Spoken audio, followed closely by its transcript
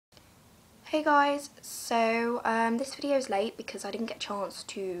Hey guys, so this video is late because I didn't get a chance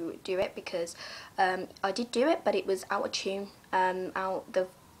to do it because I did do it, but it was out of tune. The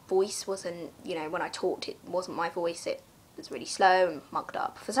voice wasn't, when I talked it wasn't my voice, it was really slow and mugged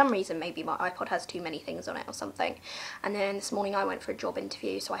up. For some reason maybe my iPod has too many things on it or something. And then this morning I went for a job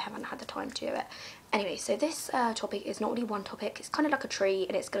interview, so I haven't had the time to do it. Anyway, so this topic is not really one topic, it's kind of like a tree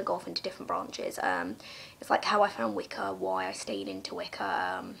and it's going to go off into different branches. It's like how I found Wicca, why I stayed into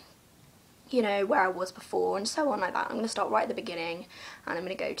Wicca, where I was before and so on like that. I'm going to start right at the beginning and I'm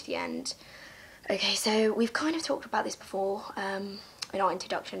going to go to the end. Okay, so we've kind of talked about this before in our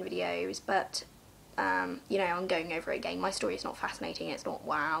introduction videos, but I'm going over it again. My story is not fascinating, it's not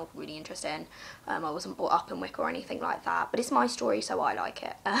wow, really interesting. I wasn't brought up in Wicca or anything like that, but it's my story so I like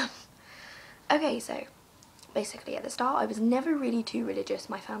it. Okay, so basically at the start I was never really too religious.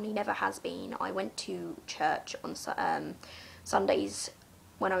 My family never has been. I went to church on Sundays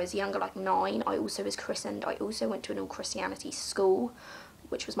when I was younger, like 9. I also was christened. I also went to an all-Christianity school,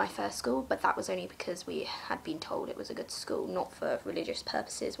 which was my first school, but that was only because we had been told it was a good school, not for religious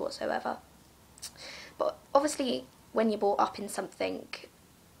purposes whatsoever. But obviously when you're brought up in something,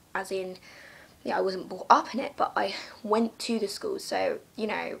 as in, I wasn't brought up in it, but I went to the school, so,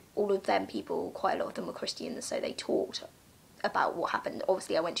 all of them people, quite a lot of them were Christians, so they talked about what happened.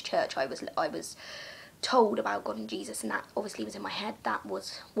 Obviously I went to church, I was told about God and Jesus, and that obviously was in my head. That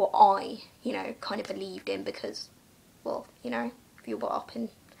was what I, kind of believed in because, well, if you're brought up in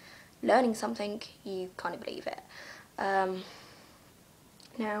learning something, you kind of believe it. Now,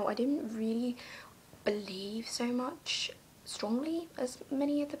 I didn't really believe so much strongly as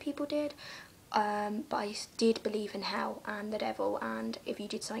many other people did, but I did believe in hell and the devil, and if you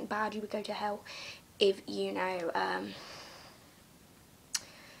did something bad, you would go to hell. If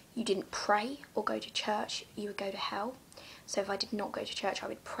you didn't pray or go to church, you would go to hell. So if I did not go to church, I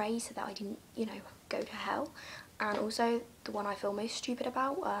would pray so that I didn't, go to hell. And also, the one I feel most stupid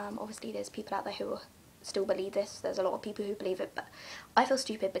about, obviously there's people out there who still believe this, there's a lot of people who believe it, but I feel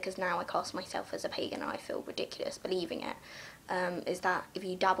stupid because now I class myself as a pagan and I feel ridiculous believing it, is that if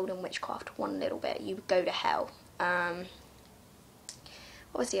you dabbled in witchcraft one little bit, you would go to hell. Obviously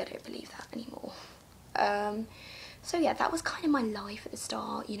I don't believe that anymore. So yeah, that was kind of my life at the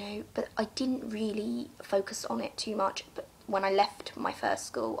start, but I didn't really focus on it too much. But when I left my first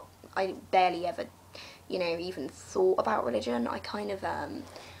school, I barely ever, even thought about religion. I kind of, I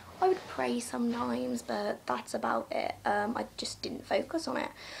would pray sometimes, but that's about it. I just didn't focus on it.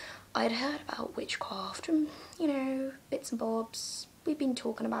 I'd heard about witchcraft and, bits and bobs. We'd been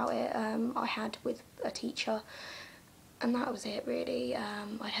talking about it, I had with a teacher. And that was it really.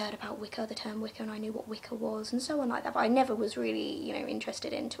 I'd heard about Wicca, the term Wicca, and I knew what Wicca was and so on like that, but I never was really,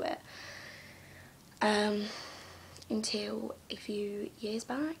 interested into it. Until a few years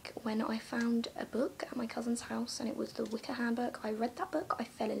back when I found a book at my cousin's house, and it was the Wicca handbook. I read that book, I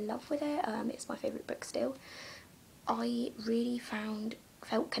fell in love with it, it's my favourite book still. I really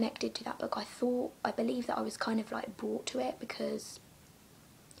felt connected to that book. I believe that I was kind of like brought to it because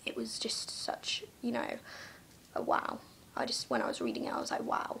it was just such, a wow. When I was reading it, I was like,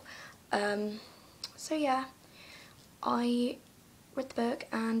 wow. So yeah, I read the book,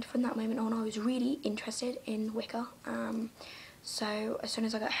 and from that moment on, I was really interested in Wicca. So as soon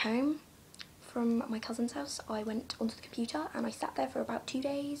as I got home from my cousin's house, I went onto the computer and I sat there for about 2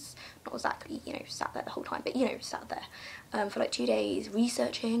 days. Not exactly, sat there the whole time, but, sat there for like 2 days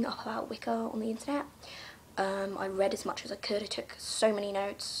researching up about Wicca on the internet. I read as much as I could. I took so many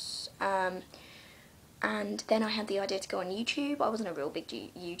notes. And then I had the idea to go on YouTube. I wasn't a real big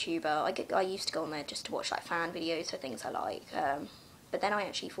YouTuber. I used to go on there just to watch like fan videos for things I like. But then I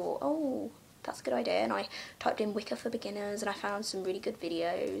actually thought, oh, that's a good idea. And I typed in Wicca for beginners and I found some really good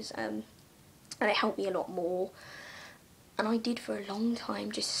videos. And it helped me a lot more. And I did for a long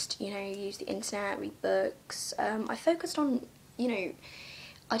time just, use the internet, read books. I focused on, I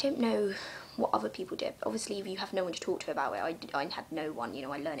don't know what other people did. But obviously, if you have no one to talk to about it, I had no one,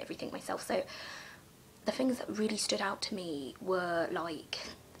 I learned everything myself. So the things that really stood out to me were like,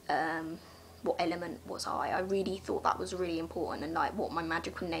 what element was I? I really thought that was really important, and like what my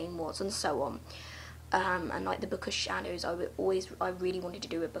magical name was and so on. And like the Book of Shadows, I really wanted to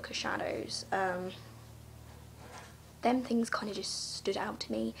do a Book of Shadows. Them things kind of just stood out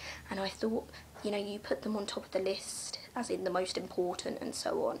to me, and I thought, you put them on top of the list as in the most important and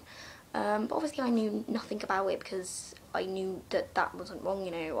so on. But obviously I knew nothing about it because I knew that wasn't wrong,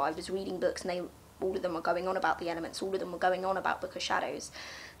 I was reading books and all of them were going on about the elements, all of them were going on about Book of Shadows.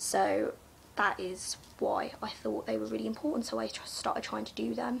 So that is why I thought they were really important, so I started trying to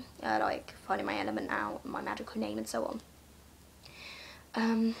do them, like finding my element out, my magical name and so on.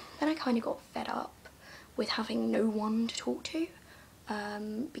 Then I kind of got fed up with having no one to talk to,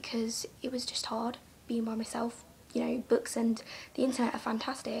 because it was just hard being by myself. You know, books and the internet are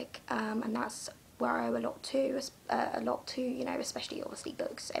fantastic, and that's where I owe a lot to, you know, especially obviously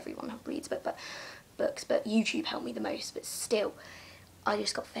books. Everyone reads books, but YouTube helped me the most. But still, I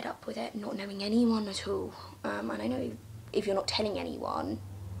just got fed up with it, not knowing anyone at all. And I know if you're not telling anyone,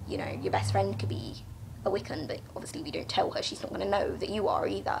 you know, your best friend could be a Wiccan, but obviously if you don't tell her, she's not going to know that you are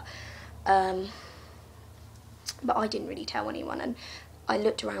either. But I didn't really tell anyone, and I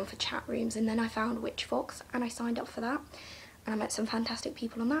looked around for chat rooms, and then I found Witchfox, and I signed up for that, and I met some fantastic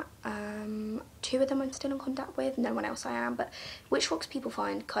people on that. 2 of them I'm still in contact with, no one else I am, but Witchfox people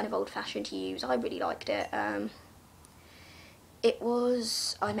find kind of old-fashioned to use. I really liked it. I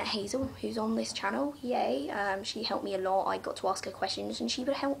met Hazel, who's on this channel, yay. She helped me a lot. I got to ask her questions and she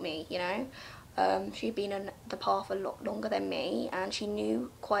would help me, you know. She'd been on the path a lot longer than me, and she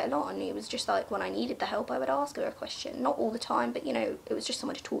knew quite a lot, and it was just like when I needed the help I would ask her a question. Not all the time, but you know, it was just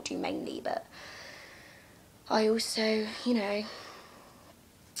someone to talk to mainly. But I also, you know,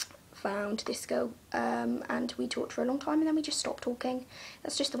 found this girl, and we talked for a long time, and then we just stopped talking.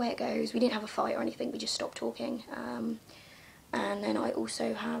 That's just the way it goes. We didn't have a fight or anything, we just stopped talking. And then I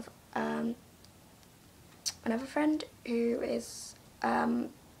also have another friend who is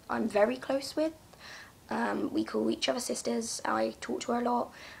I'm very close with. We call each other sisters. I talk to her a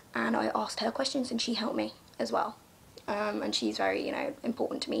lot, and I asked her questions and she helped me as well. And she's very, you know,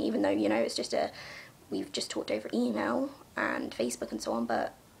 important to me, even though, you know, it's just we've just talked over email and Facebook and so on,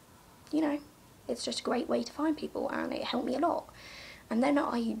 but you know, it's just a great way to find people, and it helped me a lot. And then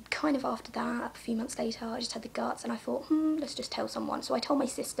I kind of, after that, a few months later, I just had the guts and I thought, let's just tell someone. So I told my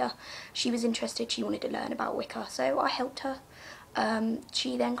sister. She was interested, she wanted to learn about Wicca, so I helped her.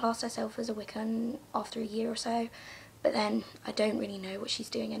 She then classed herself as a Wiccan after a year or so, but then I don't really know what she's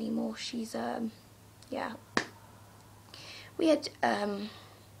doing anymore. She's, yeah. We have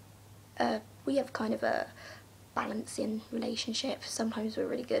kind of a balancing relationship. Sometimes we're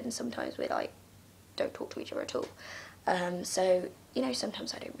really good and sometimes we're like, don't talk to each other at all. So, you know,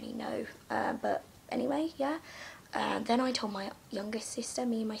 sometimes I don't really know, but anyway, yeah. Then I told my youngest sister,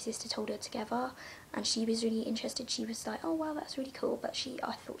 me and my sister told her together, and she was really interested. She was like, oh wow, that's really cool, but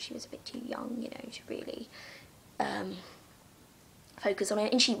I thought she was a bit too young, you know, to really focus on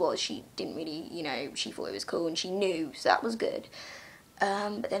it, and she didn't really, you know, she thought it was cool and she knew, so that was good.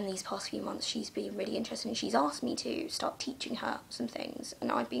 But then these past few months she's been really interested, and she's asked me to start teaching her some things,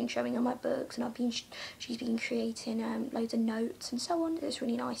 and I've been showing her my books, and she's been creating loads of notes and so on. It's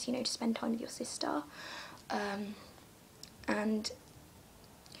really nice, you know, to spend time with your sister. And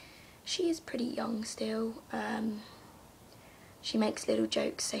she is pretty young still. She makes little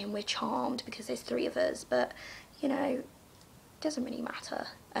jokes saying we're charmed because there's 3 of us, but you know, it doesn't really matter.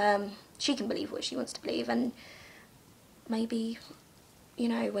 She can believe what she wants to believe, and maybe, you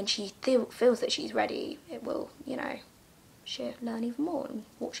know, when she feels that she's ready, it will, you know, she'll learn even more, and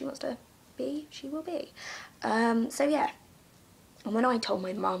what she wants to be, she will be. So yeah. And when I told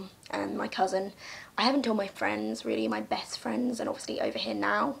my mum and my cousin, I haven't told my friends, really, my best friends, and obviously over here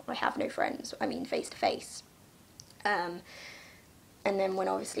now, I have no friends, I mean face to face. And then when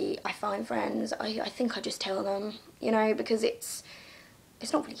obviously I find friends, I think I just tell them, you know, because it's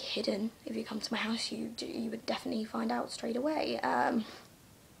not really hidden. If you come to my house, you would definitely find out straight away. And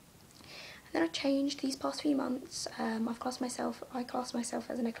then I've changed these past few months. I class myself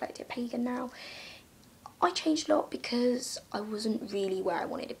as an eclectic pagan now. I changed a lot because I wasn't really where I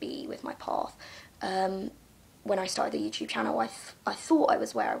wanted to be with my path. When I started the YouTube channel, I thought I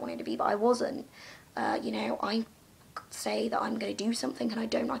was where I wanted to be, but I wasn't. You know, I say that I'm going to do something and I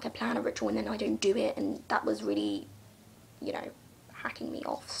don't, like, I plan a ritual and then I don't do it, and that was really, you know, hacking me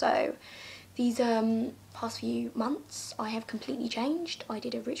off. So these past few months I have completely changed. I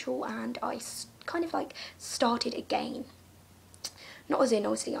did a ritual and I kind of like started again. Not as in,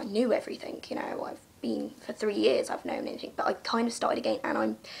 obviously, I knew everything, you know, I've been for 3 years, I've known anything, but I kind of started again, and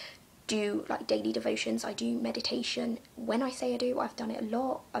I do like daily devotions, I do meditation. When I say I do, I've done it a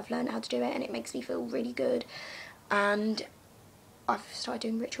lot, I've learned how to do it, and it makes me feel really good. And I've started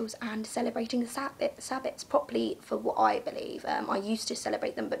doing rituals and celebrating the Sabbats properly for what I believe. I used to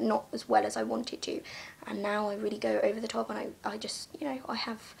celebrate them, but not as well as I wanted to, and now I really go over the top, and I just, you know,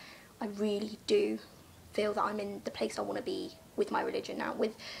 I really do feel that I'm in the place I want to be with my religion now,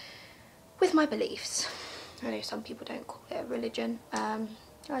 with my beliefs. I know some people don't call it a religion. I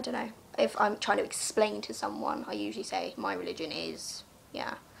don't know. If I'm trying to explain to someone, I usually say my religion is,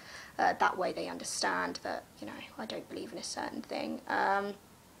 yeah. That way they understand that, you know, I don't believe in a certain thing. I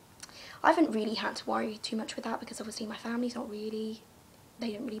haven't really had to worry too much with that because obviously my family's not really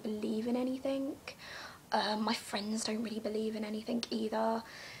they don't really believe in anything. My friends don't really believe in anything either.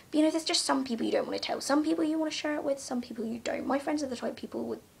 But, you know, there's just some people you don't want to tell. Some people you want to share it with, some people you don't. My friends are the type of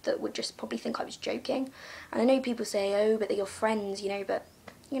people that would just probably think I was joking. And I know people say, oh, but they're your friends, you know, but,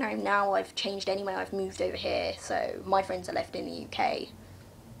 you know, now I've changed anyway. I've moved over here, so my friends are left in the UK.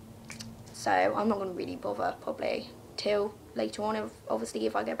 So I'm not going to really bother, probably, till later on, obviously,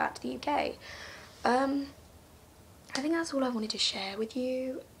 if I go back to the UK. I think that's all I wanted to share with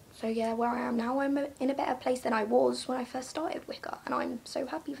you. So yeah, where I am now, I'm in a better place than I was when I first started Wicca, and I'm so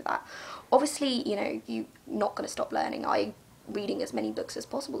happy for that. Obviously, you know, you're not going to stop learning. I'm reading as many books as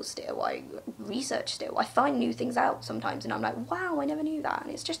possible still. I research still. I find new things out sometimes, and I'm like, wow, I never knew that,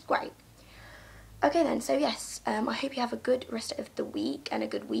 and it's just great. Okay then, so yes, I hope you have a good rest of the week and a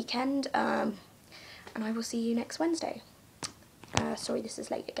good weekend, and I will see you next Wednesday. Sorry, this is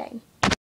late again.